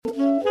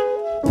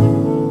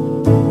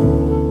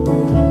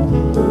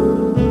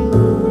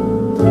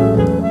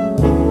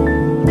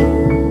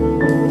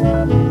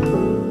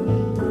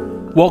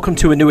Welcome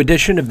to a new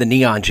edition of the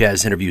Neon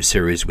Jazz interview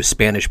series with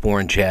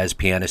Spanish-born jazz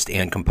pianist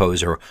and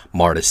composer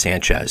Marta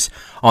Sanchez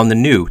on the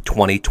new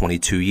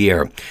 2022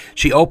 year.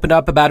 She opened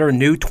up about her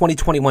new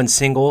 2021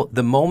 single,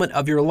 The Moment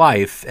of Your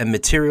Life, and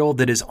material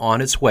that is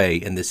on its way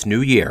in this new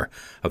year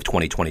of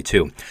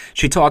 2022.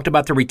 She talked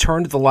about the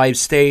return to the live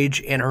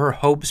stage and her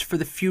hopes for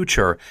the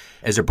future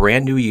as a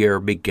brand new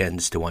year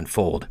begins to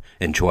unfold.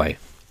 Enjoy.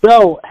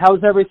 So,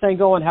 how's everything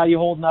going? How are you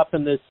holding up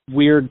in this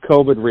weird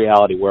COVID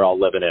reality we're all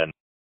living in?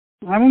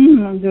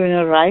 I'm doing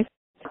all right.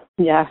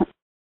 Yeah.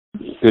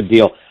 Good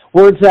deal.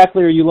 Where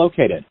exactly are you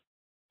located?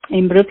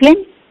 In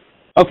Brooklyn.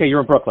 Okay,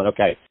 you're in Brooklyn.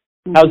 Okay.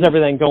 Mm-hmm. How's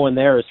everything going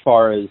there as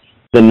far as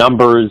the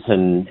numbers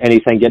and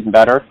anything getting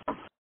better?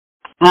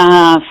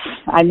 I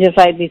just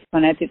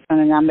disconnected from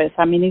the numbers.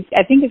 I mean,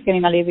 I think it's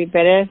getting a little bit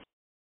better.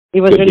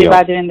 It was really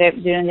bad during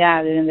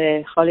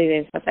the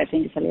holidays, but I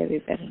think it's a little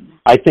bit better.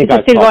 I think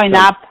it's still going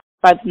up,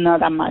 but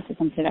not that much or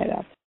something like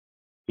that.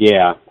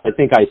 Yeah, I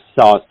think I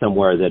saw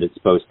somewhere that it's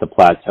supposed to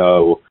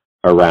plateau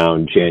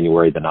around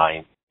January the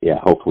 9th. Yeah,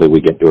 hopefully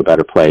we get to a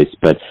better place.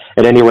 But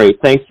at any rate,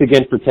 thanks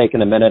again for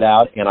taking a minute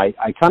out. And I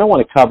kind of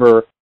want to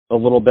cover a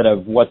little bit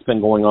of what's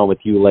been going on with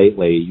you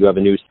lately. You have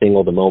a new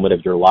single, The Moment of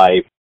Your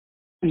Life.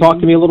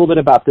 Talk to me a little bit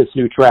about this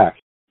new track.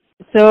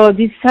 So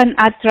this is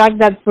a track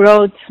that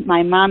brought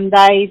my mom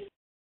died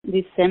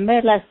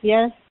December last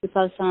year,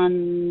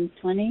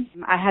 2020.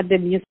 I had the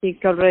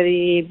music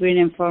already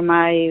written for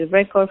my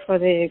record for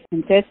the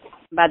quintet,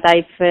 but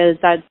I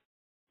felt that,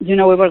 we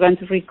were going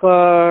to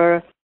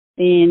record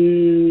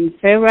in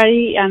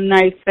February, and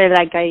I felt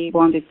like I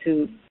wanted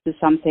to do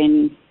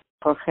something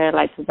for her,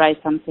 like to write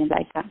something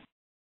like that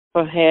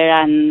for her,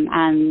 and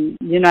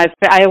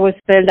I always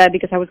felt that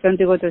because I was going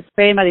to go to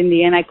Spain, but in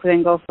the end I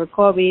couldn't go for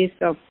COVID,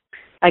 so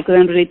I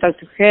couldn't really talk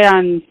to her,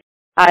 and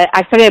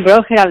I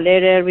brought her a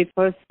letter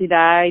before she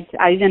died.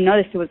 I didn't know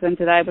that she was going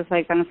to die. It was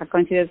like kind of a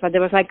coincidence, but there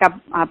was like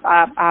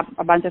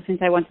a bunch of things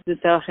I wanted to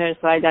tell her,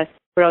 so I just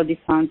brought this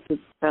song to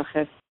tell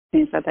her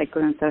things that I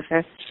couldn't tell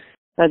her,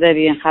 so they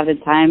didn't have the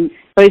time.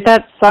 So it's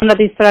a song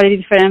that is totally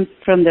different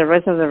from the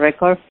rest of the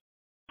record.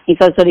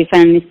 It's also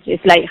different.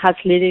 It's like has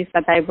lyrics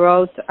that I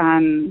wrote,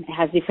 and it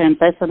has different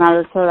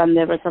personal also than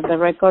the rest of the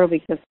record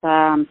because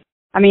Alan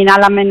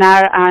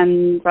Menard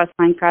and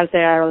Rasman Carter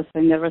are also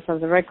in the rest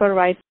of the record,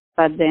 right?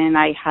 But then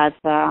I had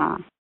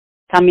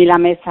Camila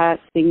Mesa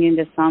singing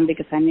the song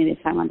because I needed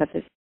someone that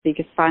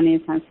speaks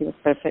Spanish, and she was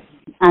perfect.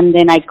 And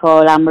then I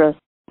called Ambrose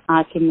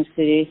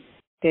Kimusiri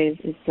because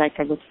it's like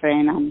a good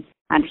friend, and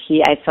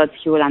I thought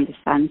he would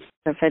understand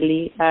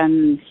perfectly,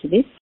 and he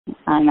did.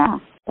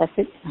 And that's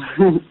it.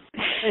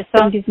 The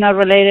song is not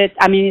related.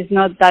 I mean, it's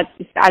not that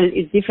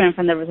it's different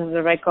from the rest of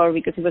the record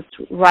because it was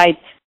right.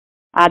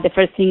 The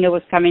first single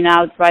was coming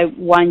out right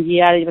 1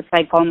 year. It was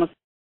like almost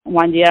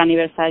 1 year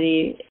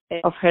anniversary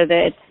of her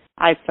death.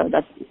 I felt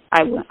that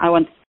I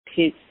wanted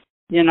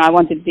I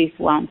wanted this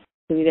one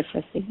to be the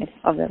first single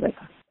of the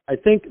record. I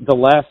think the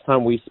last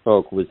time we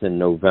spoke was in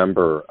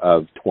November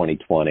of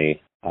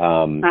 2020.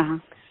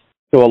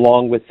 So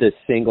along with this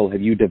single,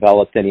 have you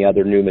developed any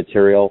other new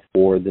material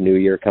for the new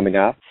year coming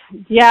up?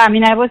 Yeah,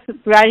 I was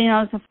writing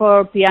also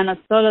for piano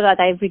solo that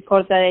I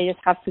recorded. I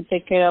just have to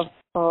take care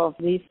of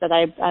this that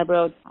I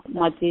wrote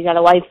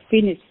material. I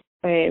finished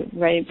very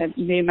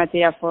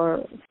material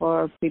for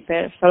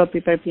solo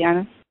prepared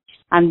piano,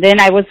 and then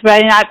I was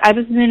writing. I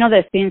was doing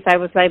other things. I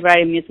was like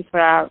writing music for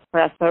a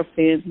short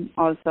film,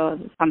 also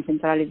something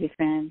totally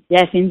different.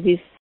 Yeah, I think this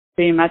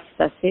pretty much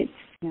that's it.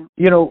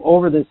 Yeah.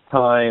 Over this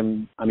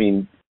time, I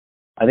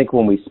think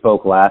when we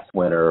spoke last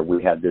winter,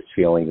 we had this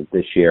feeling that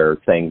this year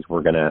things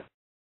were going to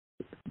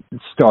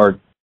start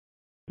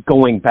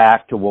going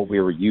back to what we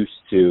were used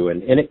to,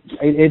 and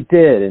it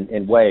did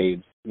in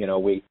waves.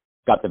 We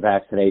got the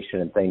vaccination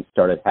and things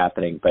started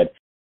happening. But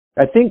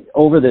I think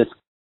over this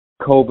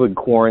COVID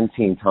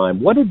quarantine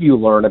time, what did you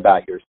learn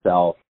about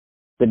yourself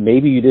that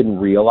maybe you didn't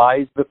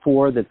realize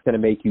before that's going to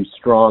make you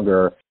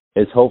stronger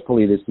as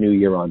hopefully this new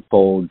year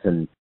unfolds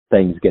and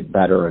things get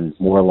better and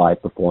more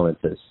live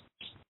performances?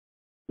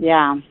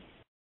 Yeah.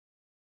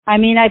 I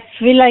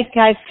feel like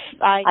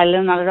I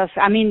learned a lot.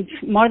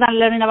 More than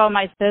learning about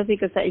myself,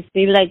 because I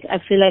feel like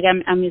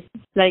I'm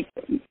like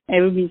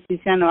every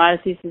musician or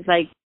artist is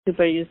like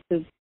super used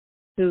to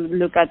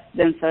look at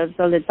themselves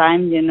all the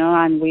time,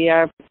 and we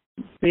are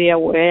pretty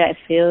aware, I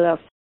feel,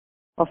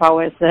 of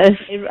ourselves.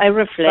 I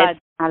reflect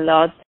a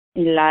lot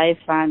in life,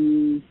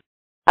 and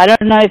I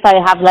don't know if I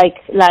have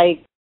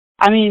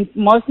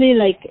mostly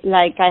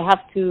I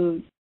have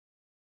to,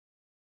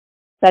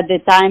 that the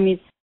time is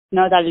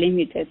not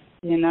unlimited,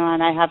 and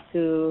I have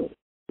to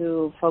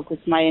focus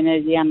my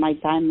energy and my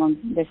time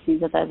on the things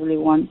that I really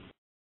want.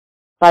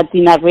 But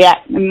in a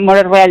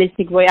more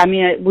realistic way,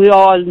 we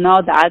all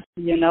know that,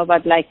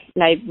 but like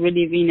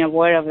really being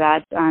aware of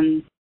that.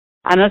 And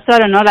also, I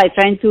don't know,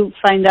 trying to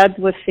find out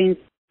what things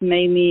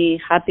make me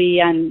happy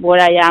and where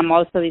I am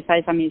also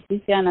besides a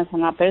musician as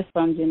a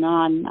person,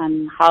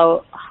 and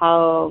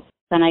how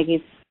can I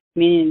give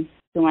meaning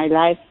to my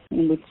life,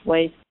 in which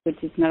ways,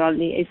 which is not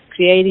only, it's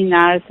creating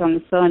art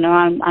and so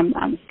on.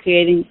 I'm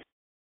creating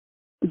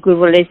good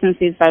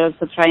relationships, but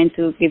also trying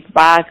to give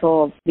back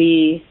or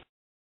be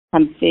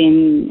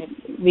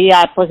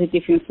a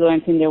positive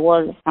influence in the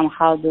world,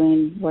 somehow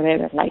doing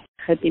whatever, like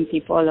helping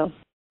people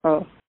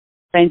or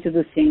trying to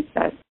do things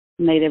that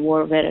make the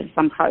world better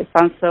somehow. It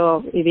sounds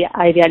so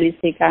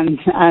idealistic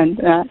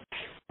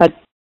but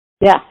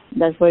yeah,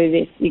 that's what it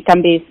is. It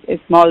can be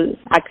small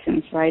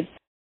actions, right?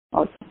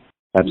 Also.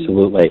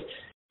 Absolutely.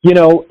 You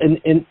know,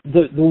 in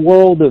the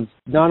world of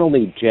not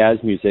only jazz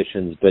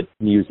musicians, but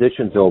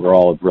musicians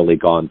overall have really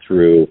gone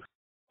through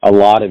a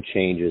lot of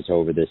changes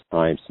over this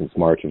time since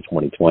March of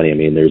 2020. I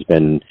mean, there's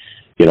been,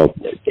 you know,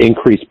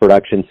 increased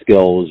production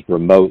skills,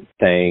 remote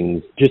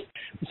things, just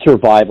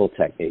survival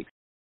techniques.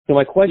 So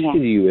my question to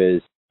you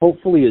is,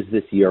 hopefully as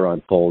this year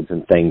unfolds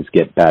and things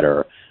get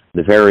better,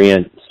 the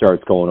variant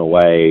starts going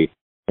away,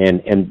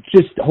 and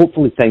just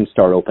hopefully things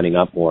start opening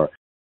up more,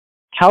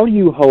 how do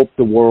you hope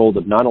the world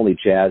of not only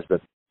jazz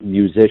but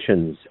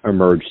musicians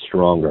emerge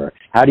stronger?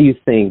 How do you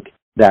think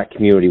that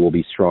community will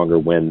be stronger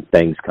when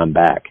things come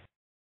back?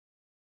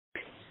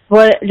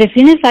 Well, the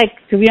thing is, like,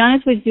 to be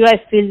honest with you, I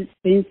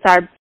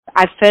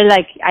felt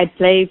like I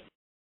played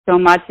so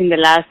much in the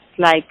last,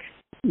 like,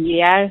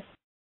 year.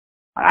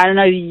 I don't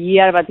know,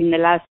 year, but in the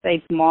last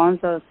 8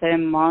 months or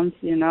 7 months,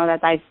 you know,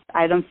 that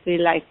I don't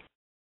feel like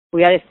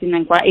we are still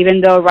in quarantine,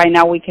 even though right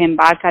now we came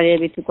back a little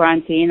bit to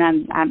quarantine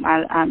and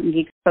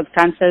gigs got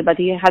canceled, but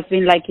it has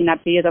been like in a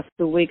period of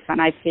 2 weeks,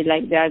 and I feel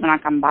like they are going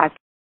to come back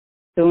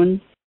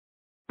soon.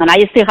 And I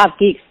still have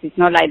gigs. It's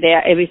not like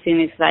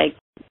everything is like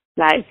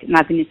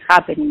nothing is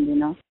happening, you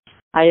know.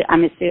 I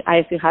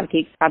still have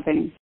gigs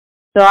happening.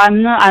 So I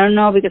don't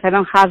know, because I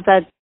don't have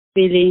that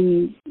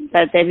feeling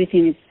that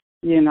everything is,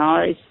 you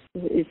know,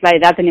 it's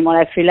like that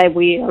anymore. I feel like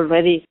we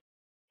already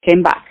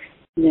came back,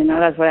 you know,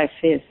 that's what I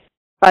feel.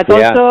 But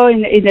also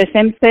in the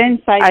same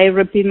sense, I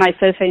repeat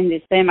myself in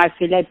the same, I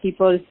feel like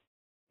people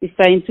is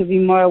trying to be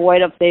more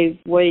aware of their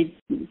way,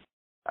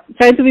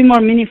 trying to be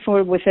more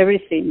meaningful with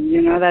everything,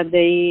 you know, that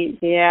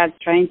they are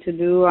trying to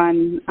do,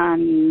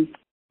 and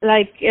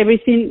like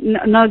everything,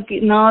 not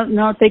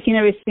taking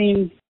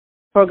everything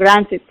for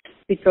granted,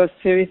 because,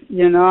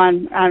 you know,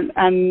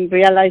 and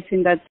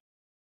realizing that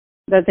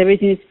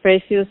everything is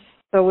precious,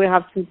 so we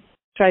have to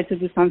try to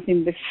do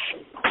something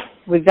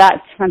with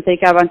that and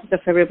take advantage of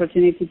every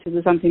opportunity to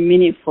do something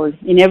meaningful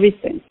in every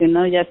sense, you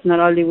know, just not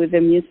only with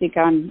the music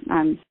and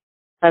in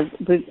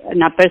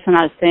a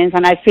personal sense.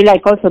 And I feel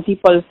like also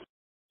people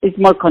is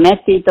more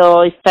connected,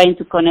 or is trying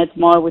to connect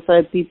more with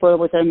other people,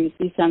 with other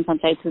musicians, and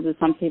try to do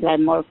something like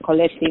more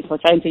collective, or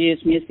trying to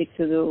use music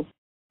to do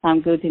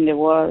some good in the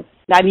world.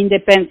 I mean,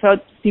 depends. So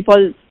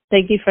people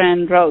take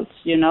different roads,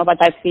 you know, but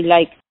I feel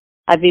like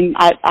I've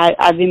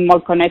been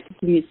more connected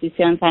to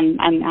musicians, and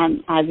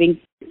I've been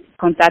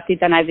contacting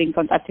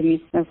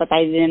musicians that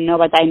I didn't know,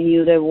 but I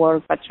knew their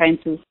work, but trying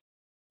to,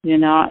 you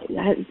know,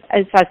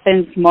 it's a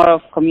sense more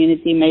of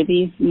community,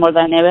 maybe more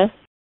than ever.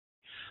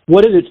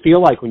 What did it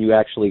feel like when you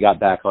actually got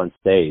back on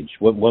stage?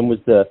 When was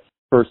the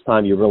first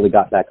time you really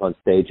got back on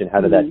stage, and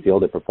how did that feel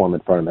to perform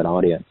in front of an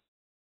audience?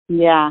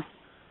 Yeah.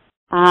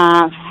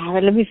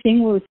 Let me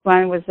think which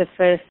one was the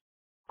first.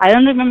 I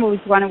don't remember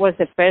which one was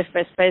the first.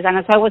 And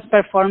as I was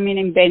performing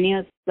in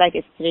venues like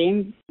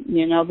Extreme,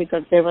 you know,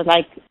 because there was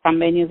like some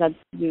venues that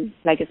do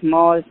like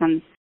Smalls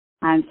and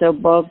so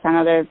Bob's and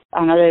other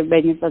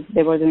venues that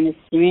they were doing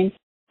streaming.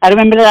 I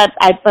remember that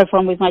I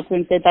performed with my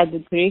quintet at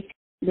the Creek,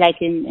 like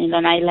in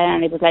Long Island,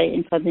 and it was like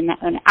in something.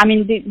 I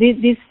mean,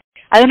 this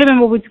I don't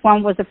remember which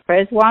one was the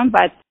first one,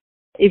 but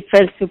it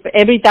felt super.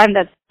 Every time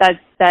that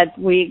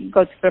we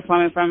got to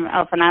perform in front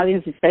of an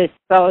audience, it felt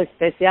so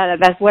special.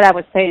 That's what I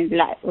was saying.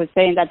 Like,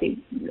 that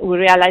we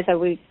realized that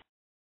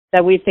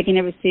we're taking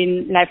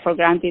everything like for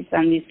granted,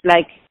 and it's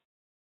like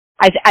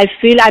I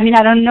feel. I mean,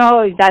 I don't know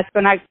if that's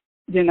gonna,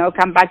 you know,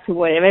 come back to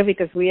whatever,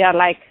 because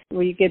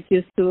we get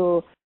used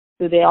to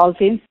the old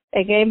things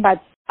again.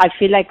 But I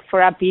feel like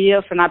from a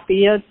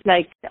period,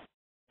 like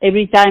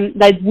every time,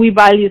 like we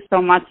value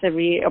so much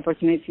every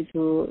opportunity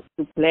to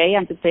play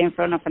and to play in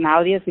front of an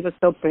audience. It was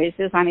so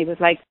precious, and it was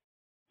like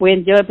we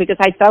enjoy it, because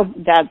I talk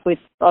that with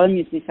all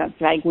musicians,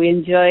 like we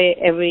enjoy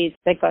every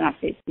second of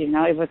it, you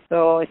know. It was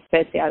so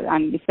special,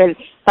 and it felt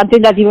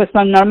something that it was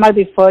so normal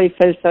before. It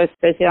felt so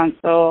special, and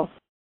so,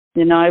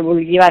 you know, it will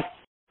give us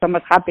so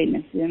much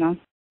happiness, you know.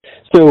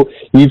 So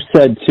you've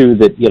said too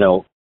that, you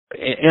know,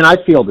 and I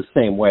feel the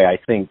same way. I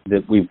think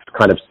that we've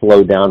kind of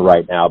slowed down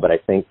right now, but I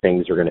think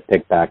things are going to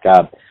pick back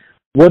up.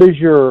 What does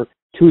your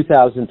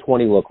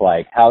 2020 look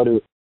like? How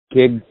do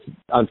gigs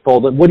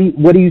unfold? What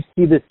do you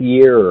see this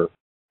year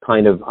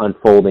kind of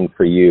unfolding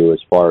for you as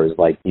far as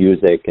like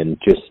music and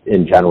just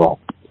in general?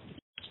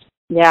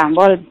 Yeah,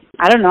 well,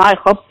 I don't know. I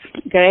hope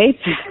great.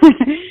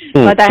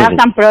 But I have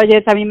some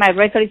projects. I mean, my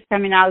record is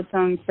coming out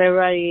on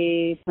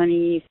February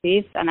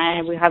 25th,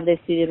 and we have the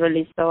CD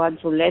release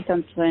at Roulette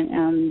on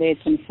the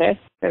 21st,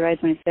 February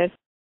 21st.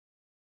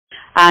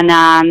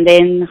 And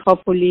then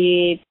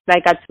hopefully,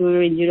 like a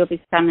tour in Europe is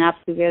coming up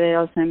together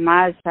also in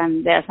March,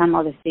 and there are some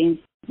other things,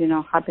 you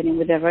know, happening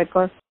with the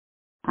record.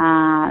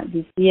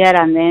 this year,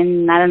 and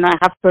then I don't know. I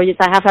have projects.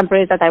 I have some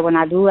projects that I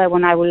wanna do. I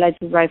would like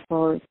to write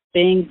for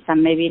strings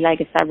and maybe like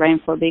start writing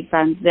for big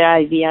bands. There are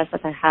ideas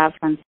that I have,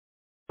 and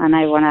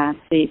I wanna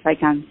see if I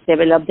can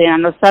develop them.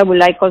 And also, I would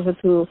like also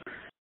to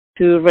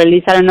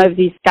release. I don't know if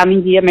this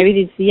coming year,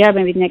 maybe this year,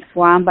 maybe next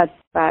one, but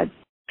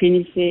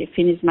finish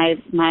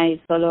my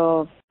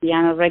solo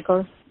piano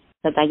record.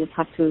 That I just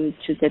have to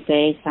choose the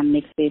bass and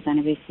mix it and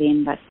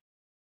everything. But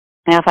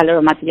I have a lot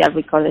of material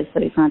recorded,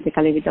 so it's gonna take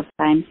a little bit of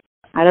time.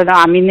 I don't know.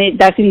 I mean,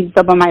 that's in the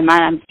top of my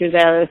mind. I'm sure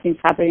there are other things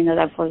happening that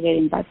I'm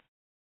forgetting, but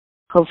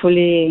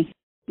hopefully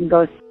it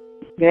goes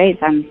great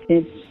and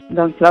things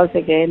don't close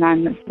again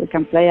and we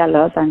can play a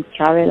lot and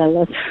travel a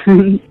lot.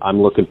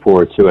 I'm looking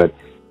forward to it.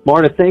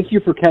 Marta, thank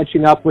you for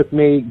catching up with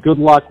me. Good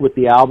luck with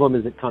the album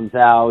as it comes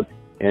out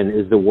and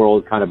as the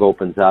world kind of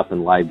opens up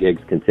and live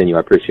gigs continue. I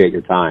appreciate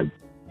your time.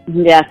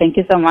 Yeah, thank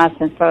you so much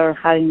for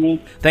having me.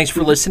 Thanks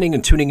for listening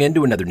and tuning in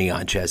to another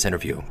Neon Jazz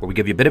interview, where we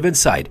give you a bit of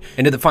insight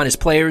into the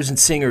finest players and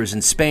singers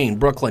in Spain,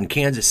 Brooklyn,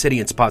 Kansas City,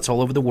 and spots all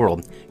over the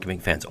world, giving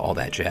fans all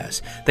that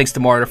jazz. Thanks to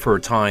Marta for her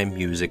time,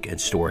 music, and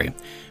story.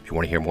 If you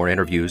want to hear more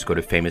interviews, go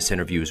to Famous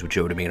Interviews with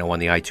Joe Domino on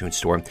the iTunes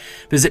Store.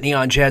 Visit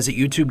Neon Jazz at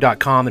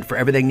youtube.com, and for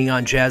everything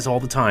Neon Jazz all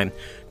the time,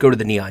 go to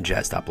the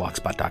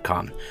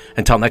neonjazz.blogspot.com.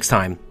 Until next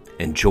time,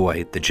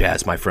 enjoy the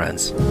jazz, my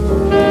friends.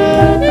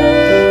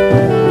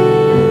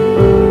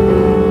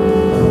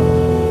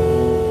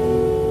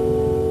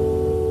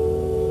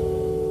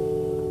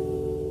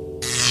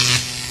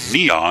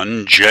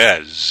 Neon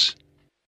Jazz.